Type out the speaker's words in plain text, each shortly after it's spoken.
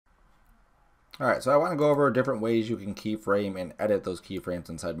Alright, so I want to go over different ways you can keyframe and edit those keyframes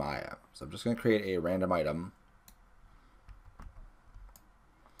inside Maya. So I'm just going to create a random item.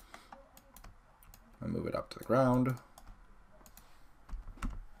 And move it up to the ground.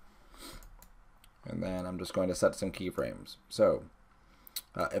 And then I'm just going to set some keyframes. So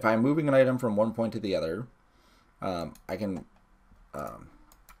if I'm moving an item from one point to the other, I can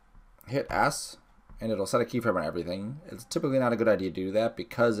hit S and it'll set a keyframe on everything. It's typically not a good idea to do that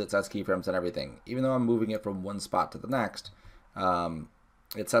because it sets keyframes on everything. Even though I'm moving it from one spot to the next,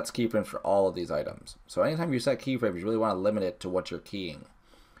 it sets keyframes for all of these items. So anytime you set keyframes, you really want to limit it to what you're keying.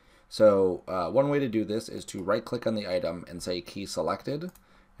 So one way to do this is to right click on the item and say key selected,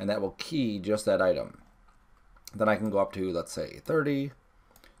 and that will key just that item. Then I can go up to, let's say, 30,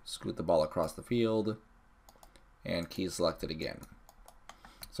 scoot the ball across the field, and key selected again.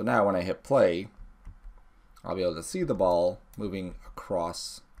 So now when I hit play, I'll be able to see the ball moving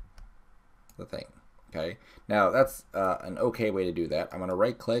across the thing. Okay, now that's an okay way to do that. I'm going to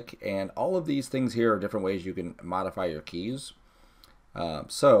right click, and all of these things here are different ways you can modify your keys.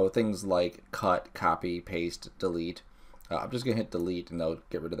 So things like cut, copy, paste, delete. I'm just going to hit delete and that'll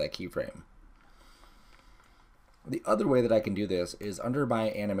get rid of that keyframe. The other way that I can do this is under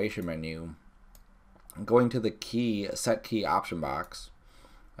my animation menu, going to the key set key option box.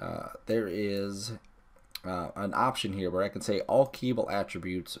 There is an option here where I can say all keyable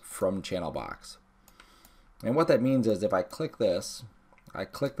attributes from channel box. And what that means is if I click this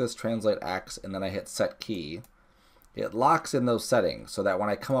translate X and then I hit set key, it locks in those settings so that when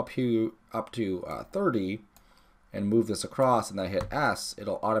I come up to 30 and move this across and then I hit S,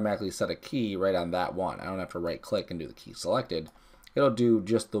 it'll automatically set a key right on that one. I don't have to right click and do the key selected. It'll do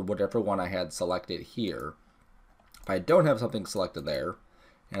just the whatever one I had selected here. If I don't have something selected there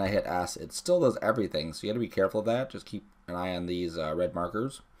and I hit S, it still does everything, so you got to be careful of that. Just keep an eye on these red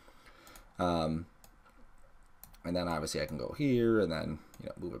markers. And then obviously I can go here and then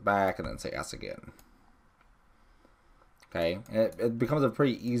move it back and then say S again. Okay, and it becomes a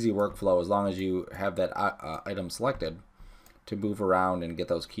pretty easy workflow as long as you have that item selected to move around and get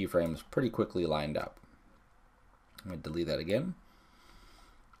those keyframes pretty quickly lined up. I'm going to delete that again.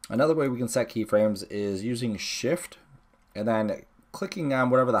 Another way we can set keyframes is using Shift and then clicking on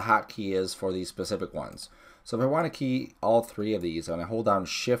whatever the hotkey is for these specific ones. So if I want to key all three of these and I hold down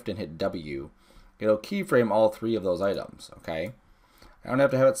Shift and hit W, it'll keyframe all three of those items. Okay, I don't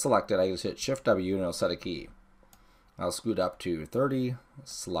have to have it selected. I just hit Shift W and it'll set a key. I'll scoot up to 30,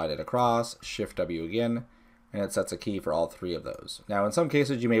 slide it across, Shift W again, and it sets a key for all three of those. Now in some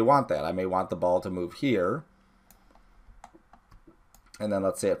cases you may want that. I may want the ball to move here, and then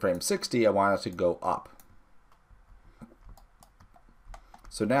let's say at frame 60 I want it to go up.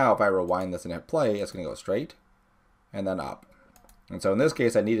 So now if I rewind this and hit play, it's going to go straight and then up. And so in this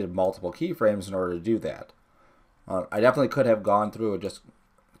case I needed multiple keyframes in order to do that. I definitely could have gone through and just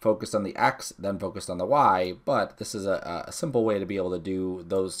focused on the X, then focused on the Y, but this is a simple way to be able to do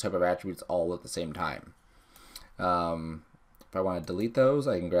those type of attributes all at the same time. If I want to delete those,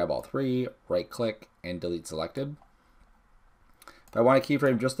 I can grab all three, right click, and delete selected. If I want to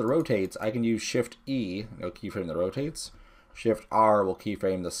keyframe just the rotates, I can use Shift E, it'll keyframe the rotates. Shift R will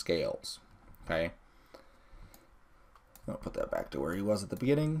keyframe the scales. Okay. I'll put that back to where he was at the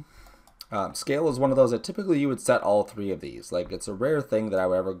beginning. Scale is one of those that typically you would set all three of these. Like, it's a rare thing that I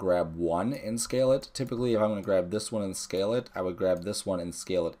would ever grab one and scale it. Typically, if I'm going to grab this one and scale it, I would grab this one and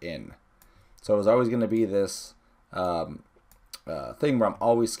scale it in. So it's always going to be this thing where I'm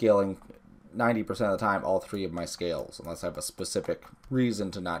always scaling 90% of the time all three of my scales, unless I have a specific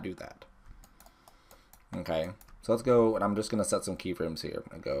reason to not do that. Okay, so let's go, and I'm just going to set some keyframes here.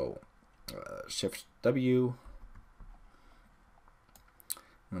 I'm going to go Shift W.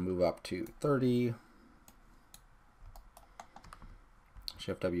 I'm going to move up to 30,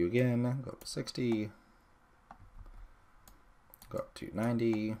 Shift W again, go up to 60, go up to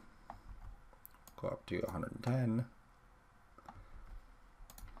 90, go up to 110.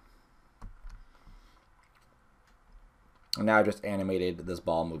 And now I just animated this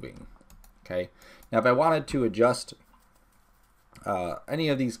ball moving. Okay. Now if I wanted to adjust any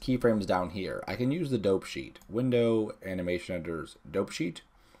of these keyframes down here, I can use the dope sheet. Window, Animation Editor's dope sheet.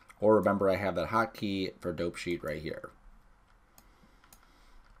 Or remember, I have that hotkey for dope sheet right here.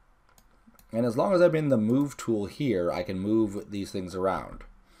 And as long as I'm in the move tool here, I can move these things around.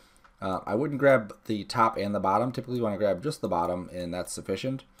 I wouldn't grab the top and the bottom. Typically you want to grab just the bottom and that's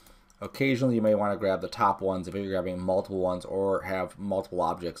sufficient. Occasionally you may want to grab the top ones if you're grabbing multiple ones or have multiple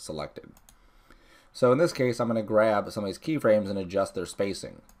objects selected. So in this case, I'm going to grab some of these keyframes and adjust their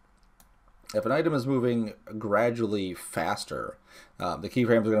spacing. if an item is moving gradually faster, the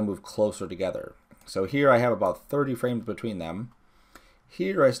keyframes are going to move closer together. So here I have about 30 frames between them.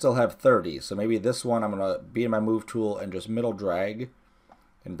 Here I still have 30, so maybe this one I'm going to be in my move tool and just middle drag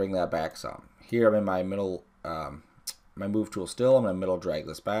and bring that back some. Here I'm in my middle, my move tool still. I'm going to middle drag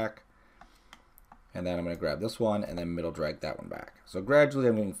this back. And then I'm going to grab this one and then middle drag that one back. So gradually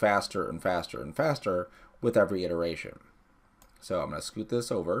I'm getting faster and faster and faster with every iteration. So I'm going to scoot this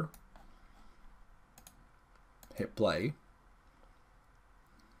over, hit play.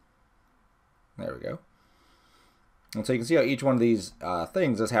 There we go. And so you can see how each one of these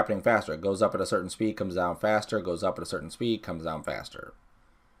things is happening faster. It goes up at a certain speed, comes down faster, goes up at a certain speed, comes down faster.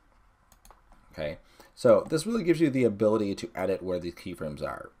 Okay, so this really gives you the ability to edit where these keyframes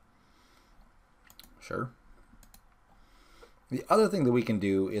are. Sure. The other thing that we can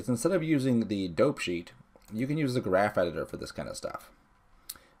do is instead of using the dope sheet, you can use the graph editor for this kind of stuff.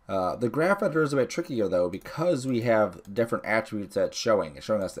 The graph editor is a bit trickier though because we have different attributes that's showing. It's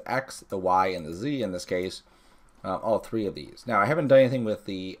showing us the X, the Y, and the Z in this case, all three of these. Now I haven't done anything with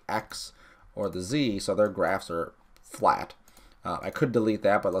the X or the Z, so their graphs are flat. I could delete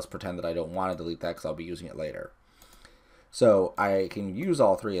that, but let's pretend that I don't want to delete that because I'll be using it later. So I can use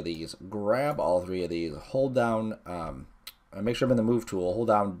all three of these, grab all three of these, hold down, make sure I'm in the move tool, hold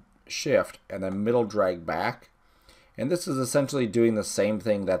down shift, and then middle drag back. And this is essentially doing the same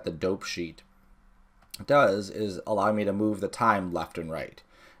thing that the dope sheet does, is allowing me to move the time left and right.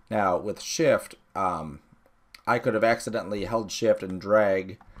 Now with shift, I could have accidentally held shift and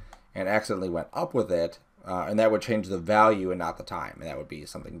drag and accidentally went up with it, and that would change the value and not the time, and that would be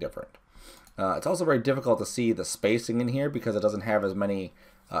something different. It's also very difficult to see the spacing in here because it doesn't have as many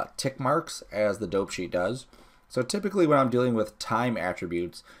tick marks as the dope sheet does. So typically when I'm dealing with time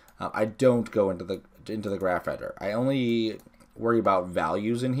attributes, I don't go into the graph editor. I only worry about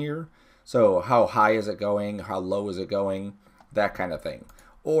values in here. So how high is it going? How low is it going? That kind of thing.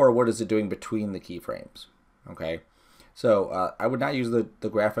 Or what is it doing between the keyframes? Okay. So I would not use the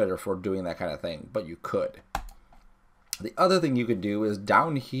graph editor for doing that kind of thing, but you could. The other thing you could do is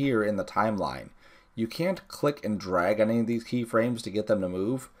down here in the timeline, you can't click and drag on any of these keyframes to get them to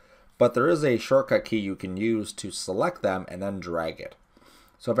move, but there is a shortcut key you can use to select them and then drag it.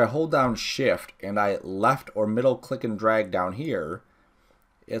 So if I hold down shift and I left or middle click and drag down here,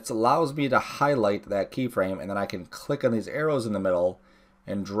 it allows me to highlight that keyframe, and then I can click on these arrows in the middle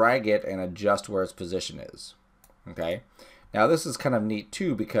and drag it and adjust where its position is. Okay. Now this is kind of neat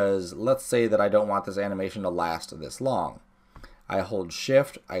too, because let's say that I don't want this animation to last this long. I hold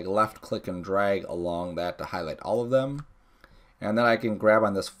shift, I left click and drag along that to highlight all of them, and then I can grab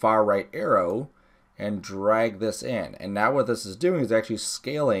on this far right arrow and drag this in. And now what this is doing is actually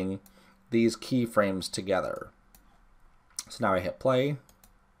scaling these keyframes together. So now I hit play,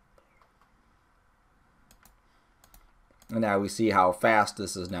 and now we see how fast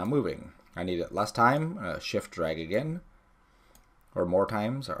this is now moving. I need it less time, shift drag again. Or more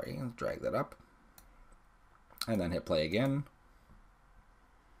time, sorry, let's drag that up. And then hit play again.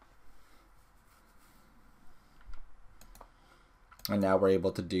 And now we're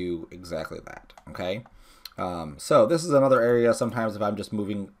able to do exactly that, okay? So this is another area, sometimes if I'm just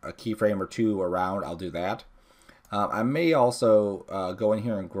moving a keyframe or two around, I'll do that. I may also go in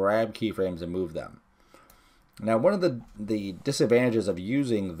here and grab keyframes and move them. Now one of the disadvantages of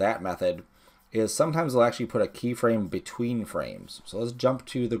using that method is sometimes they'll actually put a keyframe between frames. So let's jump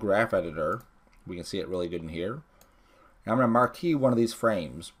to the graph editor. We can see it really good in here. Now I'm going to marquee one of these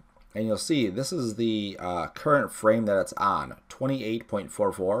frames, and you'll see this is the current frame that it's on,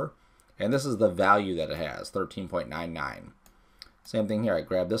 28.44, and this is the value that it has, 13.99. Same thing here, I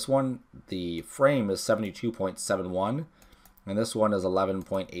grab this one, the frame is 72.71, and this one is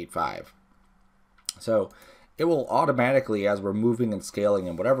 11.85. So it will automatically, as we're moving and scaling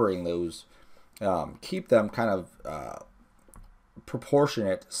and whatevering those, keep them kind of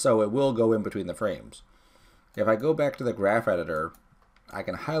proportionate, so it will go in between the frames. If I go back to the graph editor, I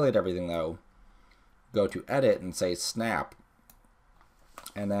can highlight everything though, go to edit and say snap,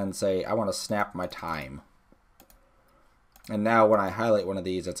 and then say I want to snap my time. And now when I highlight one of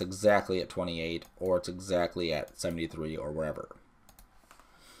these, it's exactly at 28, or it's exactly at 73, or wherever.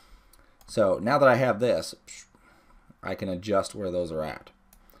 So now that I have this, I can adjust where those are at.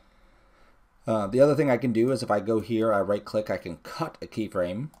 The other thing I can do is if I go here, I right click, I can cut a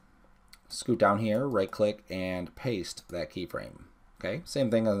keyframe, scoot down here, right click, and paste that keyframe. Okay, same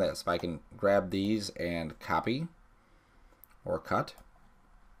thing on this. If I can grab these and copy or cut,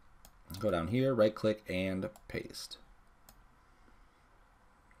 go down here, right click, and paste.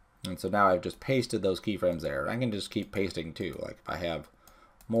 And so now I've just pasted those keyframes there. I can just keep pasting too. Like if I have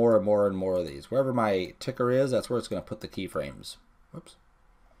more and more and more of these. Wherever my ticker is, that's where it's going to put the keyframes. Whoops.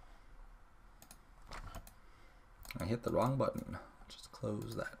 I hit the wrong button. Just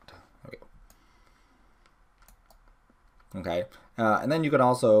close that. There we go. Okay. And then you can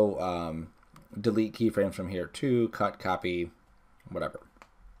also delete keyframes from here too, cut, copy, whatever.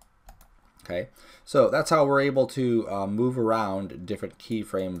 Okay. So that's how we're able to move around different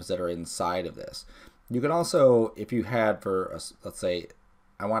keyframes that are inside of this. You can also, if you had for, let's say,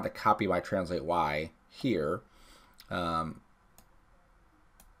 I want to copy my translate Y here. Oops,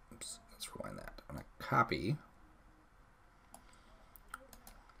 let's rewind that. I'm going to copy.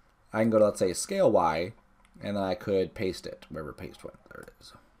 I can go to, let's say, scale Y, and then I could paste it, wherever paste went. There it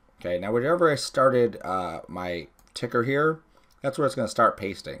is. Okay, now wherever I started my ticker here, that's where it's going to start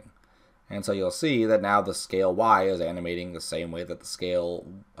pasting. And so you'll see that now the scale Y is animating the same way that the scale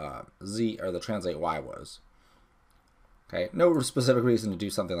Z, or the translate Y was. Okay, no specific reason to do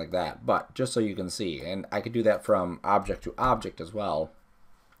something like that, but just so you can see. And I could do that from object to object as well,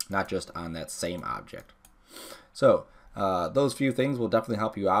 not just on that same object. So those few things will definitely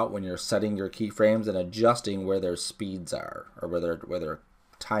help you out when you're setting your keyframes and adjusting where their speeds are, or where their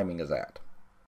timing is at.